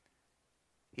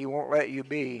 He won't let you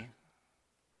be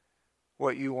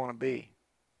what you want to be.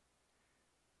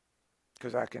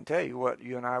 Because I can tell you what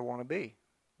you and I want to be.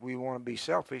 We want to be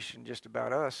selfish and just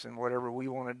about us and whatever we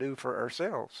want to do for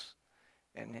ourselves.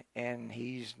 And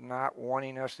He's not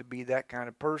wanting us to be that kind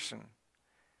of person.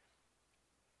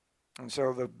 And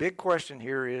so the big question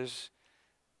here is,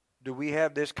 do we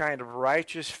have this kind of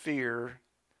righteous fear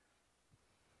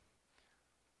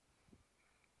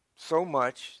so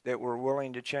much that we're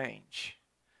willing to change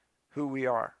who we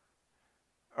are?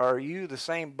 Are you the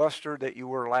same buster that you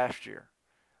were last year?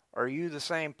 Are you the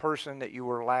same person that you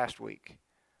were last week?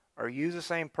 Are you the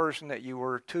same person that you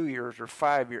were 2 years or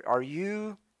 5 years? Are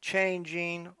you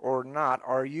changing or not?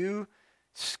 Are you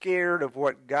scared of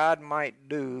what God might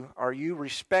do? Are you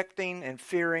respecting and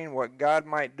fearing what God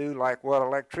might do, like what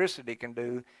electricity can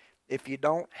do, if you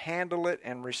don't handle it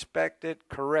and respect it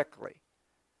correctly?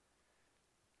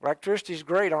 Electricity is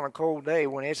great on a cold day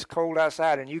when it's cold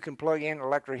outside and you can plug in an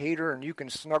electric heater and you can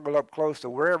snuggle up close to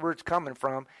wherever it's coming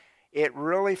from. It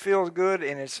really feels good,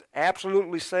 and it's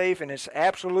absolutely safe, and it's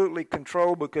absolutely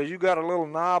controlled because you got a little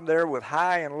knob there with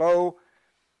high and low.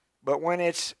 But when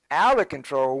it's out of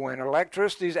control, when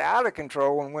electricity is out of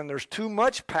control, and when there's too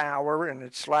much power and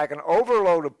it's like an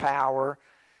overload of power,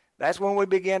 that's when we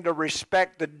begin to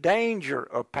respect the danger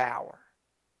of power.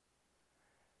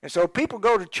 And so people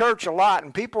go to church a lot,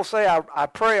 and people say, I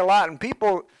pray a lot, and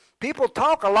people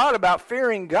talk a lot about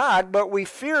fearing God, but we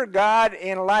fear God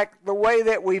in like the way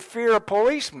that we fear a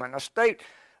policeman, a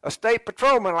state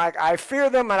patrolman. Like, I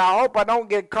fear them, and I hope I don't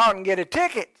get caught and get a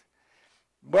ticket.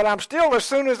 But I'm still, as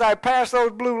soon as I pass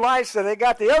those blue lights that they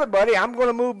got the other buddy, I'm going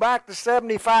to move back to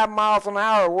 75 miles an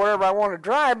hour or wherever I want to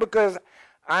drive because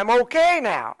I'm okay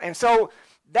now. And so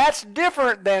that's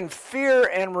different than fear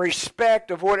and respect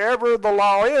of whatever the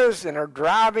law is in our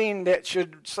driving that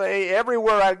should say,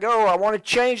 everywhere I go, I want to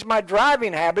change my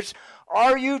driving habits.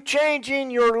 Are you changing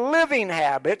your living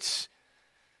habits?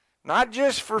 Not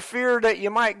just for fear that you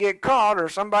might get caught or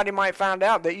somebody might find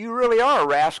out that you really are a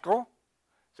rascal.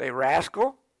 Say,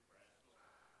 rascal?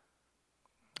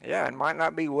 Yeah, and might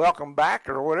not be welcome back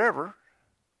or whatever.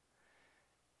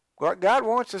 What God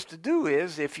wants us to do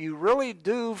is, if you really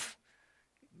do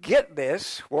get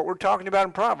this, what we're talking about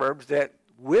in Proverbs, that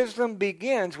wisdom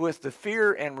begins with the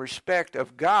fear and respect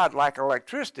of God, like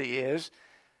electricity is,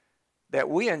 that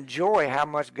we enjoy how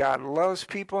much God loves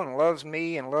people and loves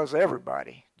me and loves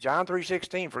everybody. John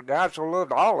 3:16, for God so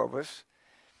loved all of us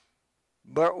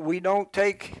But we don't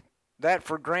take that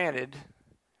for granted.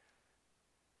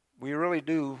 We really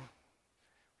do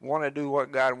want to do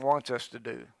what God wants us to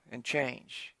do and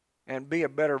change and be a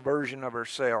better version of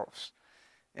ourselves.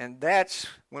 And that's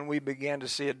when we begin to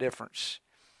see a difference.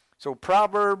 So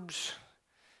Proverbs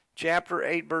chapter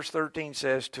 8 verse 13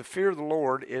 says, to fear the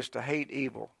Lord is to hate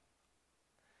evil.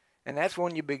 And that's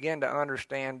when you begin to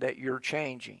understand that you're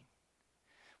changing.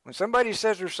 When somebody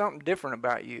says there's something different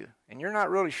about you, and you're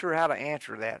not really sure how to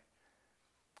answer that,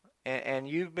 and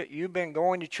you've been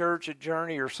going to church at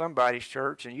Journey or somebody's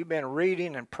church, and you've been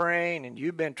reading and praying, and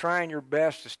you've been trying your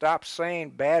best to stop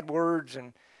saying bad words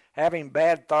and having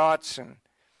bad thoughts, and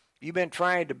you've been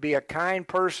trying to be a kind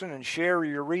person and share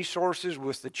your resources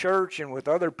with the church and with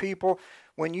other people,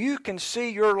 when you can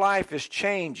see your life is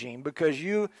changing because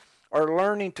you are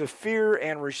learning to fear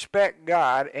and respect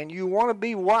God, and you want to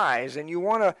be wise, and you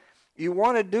want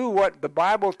to do what the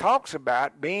Bible talks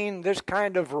about, being this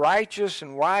kind of righteous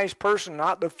and wise person,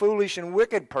 not the foolish and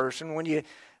wicked person. When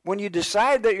you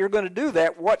decide that you're going to do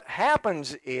that, what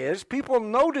happens is people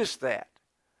notice that.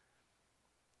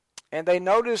 And they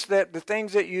notice that the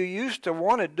things that you used to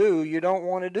want to do, you don't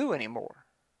want to do anymore.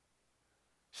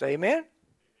 Say amen?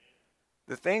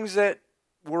 The things that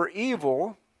were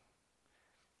evil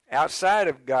outside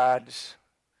of God's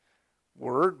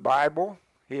Word, Bible,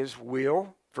 His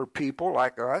will for people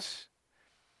like us,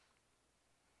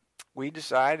 we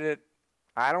decided that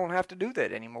I don't have to do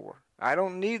that anymore. I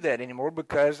don't need that anymore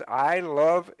because I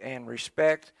love and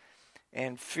respect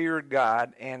and fear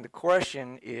God. And the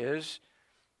question is,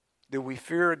 do we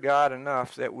fear God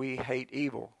enough that we hate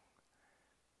evil?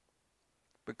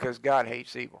 Because God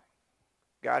hates evil.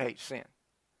 God hates sin.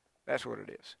 That's what it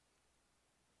is.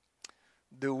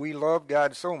 Do we love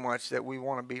God so much that we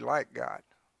want to be like God,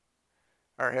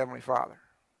 our Heavenly Father?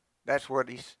 That's what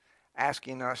He's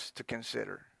asking us to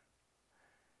consider.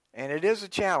 And it is a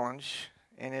challenge,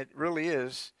 and it really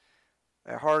is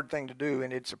a hard thing to do,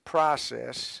 and it's a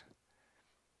process.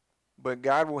 But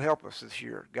God will help us this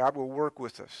year. God will work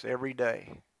with us every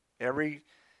day. Every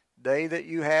day that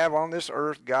you have on this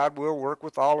earth, God will work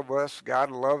with all of us. God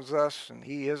loves us, and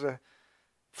He is a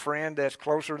friend that's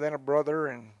closer than a brother,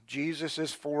 and Jesus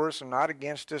is for us and not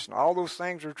against us, and all those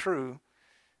things are true,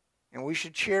 and we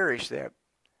should cherish that,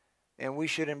 and we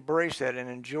should embrace that and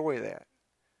enjoy that,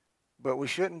 but we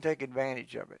shouldn't take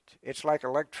advantage of it. It's like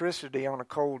electricity on a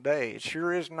cold day. It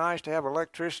sure is nice to have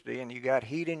electricity and you got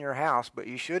heat in your house, but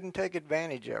you shouldn't take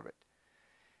advantage of it.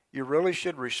 You really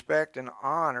should respect and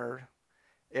honor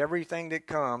everything that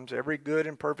comes. Every good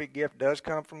and perfect gift does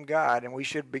come from God, and we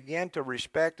should begin to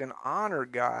respect and honor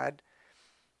God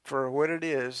for what it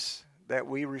is that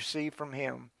we receive from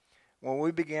Him when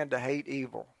we begin to hate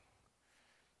evil.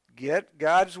 Get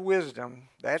God's wisdom.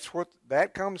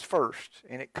 That comes first,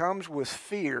 and it comes with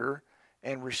fear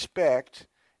and respect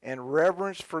and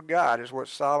reverence for God is what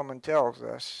Solomon tells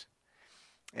us.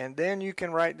 And then you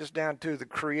can write this down too. The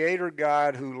Creator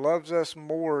God who loves us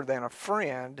more than a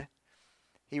friend,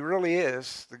 He really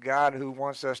is the God who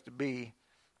wants us to be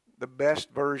the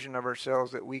best version of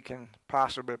ourselves that we can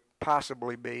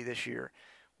possibly be this year.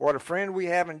 What a friend we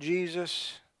have in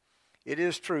Jesus. It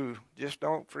is true. Just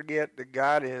don't forget that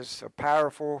God is a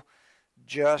powerful,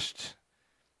 just,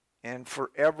 and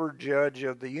forever judge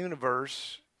of the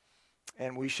universe,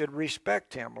 and we should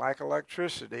respect Him like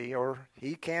electricity, or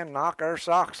He can knock our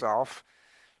socks off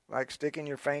like sticking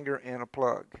your finger in a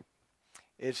plug.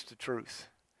 It's the truth.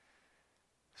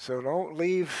 So don't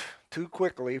leave too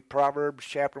quickly Proverbs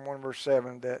chapter 1 verse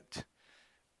 7 that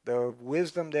the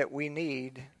wisdom that we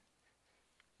need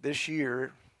this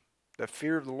year, the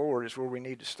fear of the Lord, is where we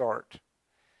need to start.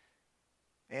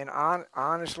 And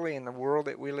honestly, in the world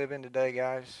that we live in today,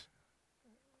 guys,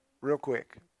 real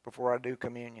quick, before I do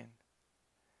communion,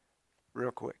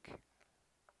 real quick,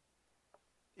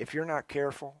 if you're not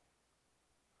careful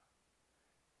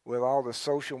with all the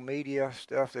social media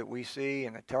stuff that we see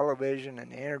and the television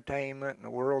and the entertainment and the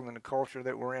world and the culture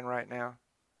that we're in right now,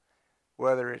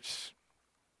 whether it's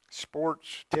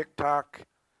sports, TikTok,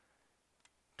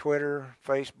 Twitter,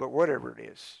 Facebook, whatever it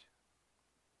is,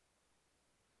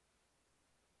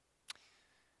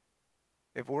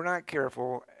 if we're not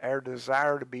careful, our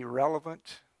desire to be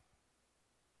relevant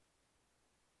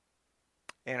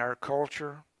in our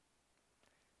culture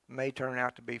may turn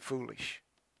out to be foolish.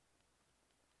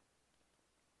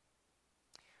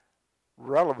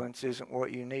 Relevance isn't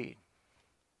what you need.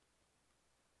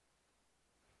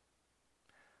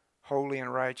 Holy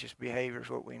and righteous behavior is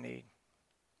what we need.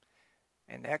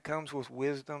 And that comes with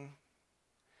wisdom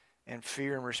and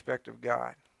fear and respect of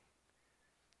God.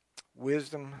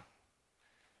 Wisdom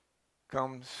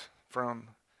comes from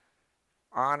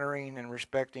honoring and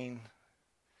respecting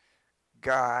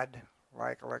God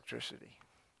like electricity.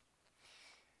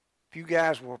 If you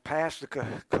guys will pass the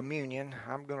communion,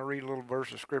 I'm going to read a little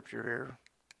verse of scripture here.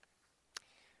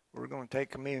 We're going to take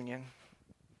communion.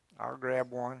 I'll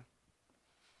grab one.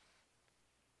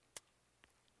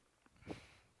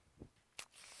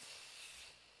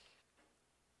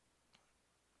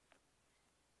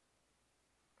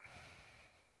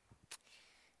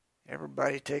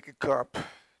 Everybody take a cup.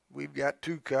 We've got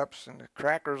 2 cups and the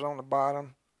cracker's on the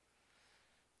bottom.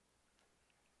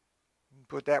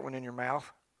 Put that one in your mouth.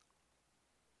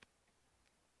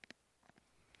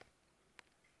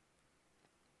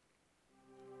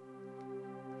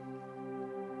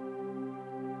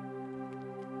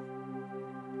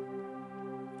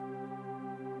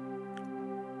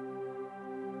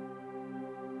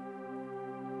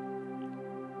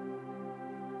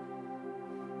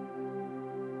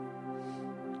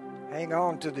 Hang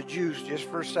on to the juice just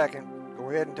for a second. Go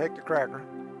ahead and take the cracker.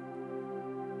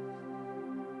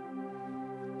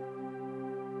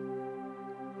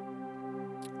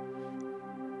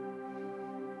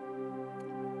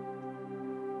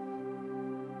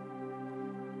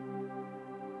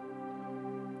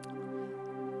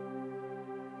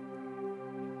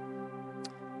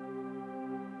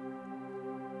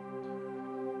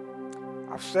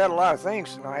 I've said a lot of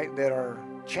things tonight that are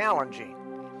challenging.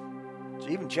 It's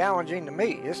even challenging to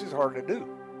me. This is hard to do.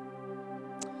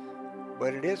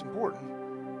 But it is important.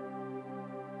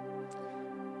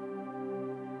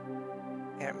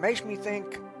 And it makes me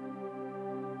think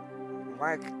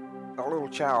like a little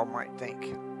child might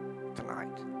think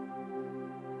tonight.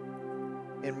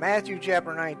 In Matthew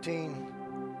chapter 19,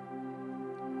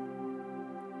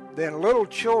 then little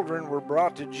children were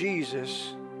brought to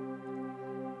Jesus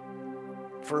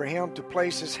for him to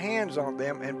place his hands on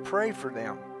them and pray for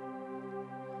them.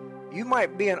 You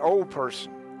might be an old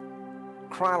person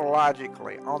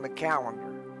chronologically on the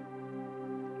calendar.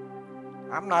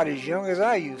 I'm not as young as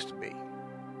I used to be.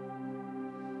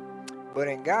 But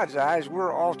in God's eyes,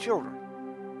 we're all children.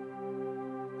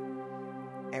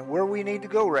 And where we need to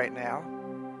go right now,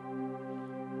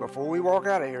 before we walk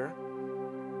out of here,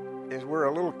 is where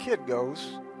a little kid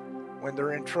goes when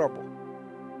they're in trouble.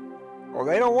 Well,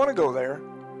 they don't want to go there.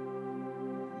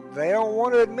 They don't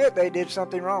want to admit they did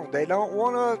something wrong. They don't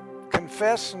want to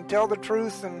confess and tell the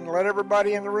truth and let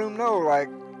everybody in the room know, like,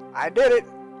 I did it.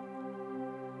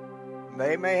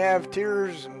 They may have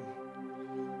tears,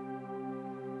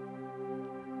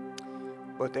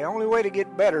 but the only way to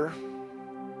get better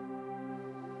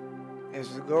is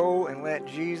to go and let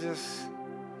Jesus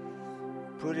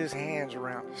put his hands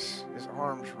around us, his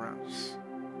arms around us.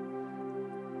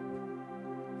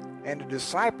 And the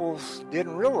disciples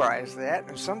didn't realize that,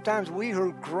 and sometimes we who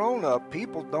are grown-up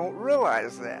people don't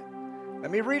realize that. Let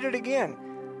me read it again.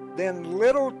 Then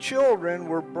little children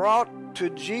were brought to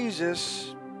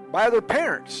Jesus by their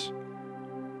parents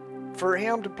for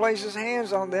him to place his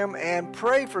hands on them and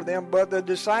pray for them, but the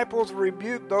disciples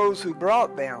rebuked those who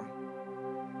brought them.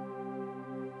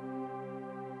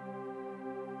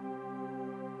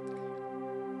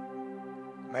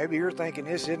 Maybe you're thinking,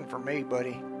 this isn't for me,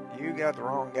 buddy. You got the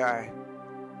wrong guy.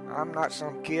 I'm not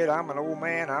some kid. I'm an old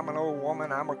man. I'm an old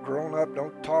woman. I'm a grown-up.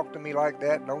 Don't talk to me like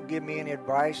that. Don't give me any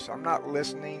advice. I'm not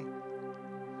listening.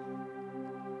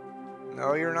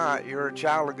 No, you're not. You're a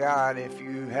child of God. If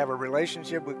you have a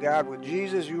relationship with God, with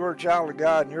Jesus, you are a child of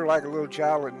God, and you're like a little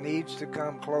child that needs to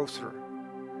come closer.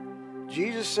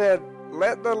 Jesus said,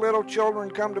 let the little children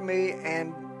come to me,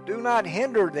 and do not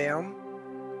hinder them,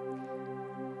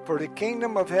 for the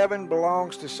kingdom of heaven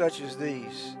belongs to such as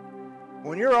these.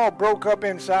 When you're all broke up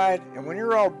inside, and when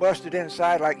you're all busted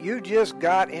inside, like you just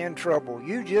got in trouble,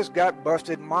 you just got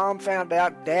busted, mom found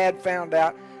out, dad found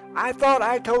out, I thought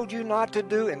I told you not to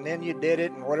do, and then you did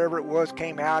it, and whatever it was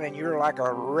came out, and you're like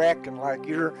a wreck, and like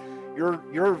your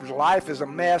life is a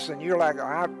mess, and you're like,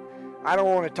 I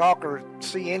don't want to talk or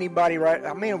see anybody right.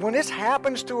 I mean, when this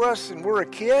happens to us and we're a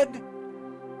kid,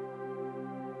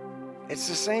 it's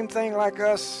the same thing like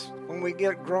us when we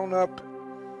get grown up.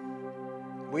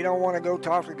 We don't want to go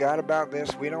talk to God about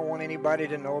this. We don't want anybody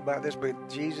to know about this. But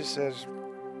Jesus says,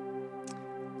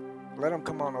 let them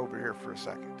come on over here for a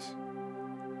second.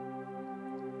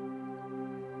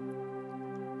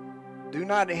 Do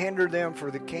not hinder them, for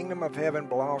the kingdom of heaven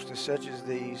belongs to such as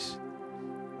these.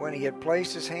 When he had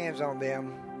placed his hands on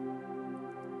them,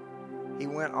 he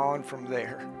went on from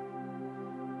there.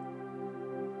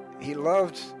 He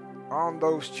loved on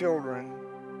those children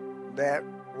that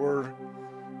were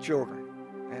children.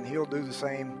 And he'll do the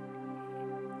same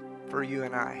for you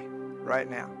and I right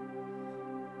now.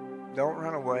 Don't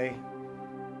run away.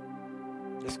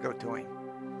 Just go to him.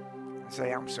 and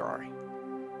say, I'm sorry.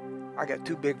 I got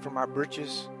too big for my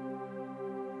britches.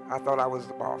 I thought I was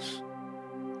the boss.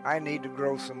 I need to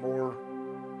grow some more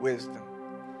wisdom.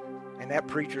 And that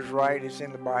preacher's right. It's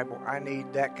in the Bible. I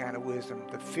need that kind of wisdom.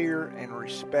 The fear and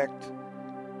respect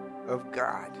of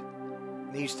God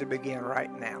needs to begin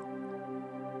right now.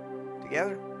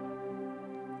 Together?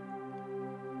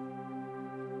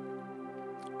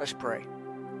 Let's pray.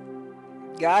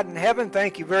 God in heaven,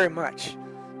 thank you very much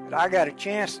that I got a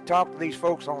chance to talk to these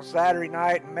folks on Saturday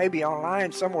night and maybe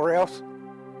online somewhere else.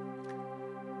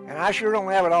 And I sure don't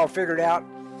have it all figured out.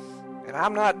 And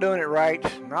I'm not doing it right,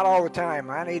 not all the time.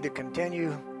 I need to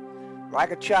continue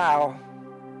like a child,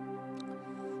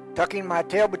 tucking my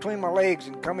tail between my legs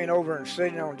and coming over and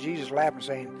sitting on Jesus' lap and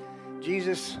saying,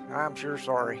 Jesus, I'm sure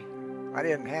sorry. I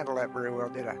didn't handle that very well,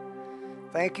 did I?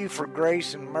 Thank you for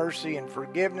grace and mercy and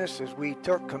forgiveness as we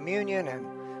took communion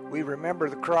and we remember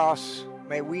the cross.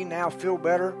 May we now feel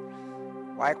better.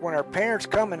 Like when our parents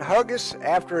come and hug us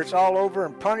after it's all over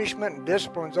and punishment and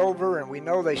discipline's over and we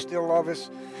know they still love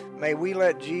us, may we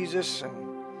let Jesus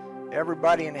and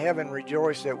everybody in heaven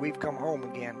rejoice that we've come home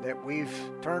again, that we've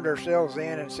turned ourselves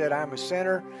in and said, I'm a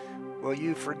sinner. Will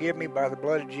you forgive me by the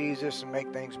blood of Jesus and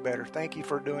make things better? Thank you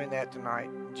for doing that tonight.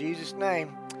 In Jesus'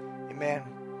 name, amen.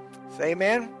 Say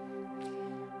amen.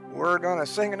 We're going to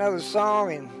sing another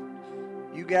song, and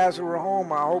you guys who are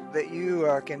home, I hope that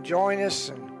you can join us,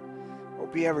 and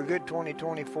hope you have a good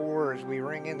 2024 as we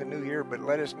ring in the new year, but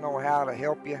let us know how to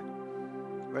help you.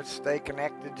 Let's stay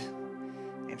connected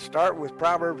and start with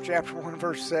Proverbs chapter 1,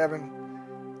 verse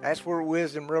 7. That's where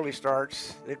wisdom really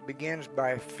starts. It begins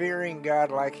by fearing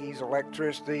God like He's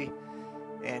electricity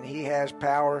and He has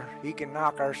power. He can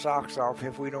knock our socks off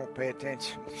if we don't pay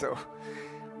attention. So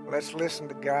let's listen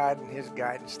to God and His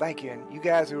guidance. Thank you. And you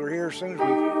guys who are here, as soon as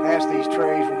we pass these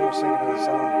trays, we're going to sing another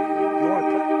song. You want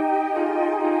to pray?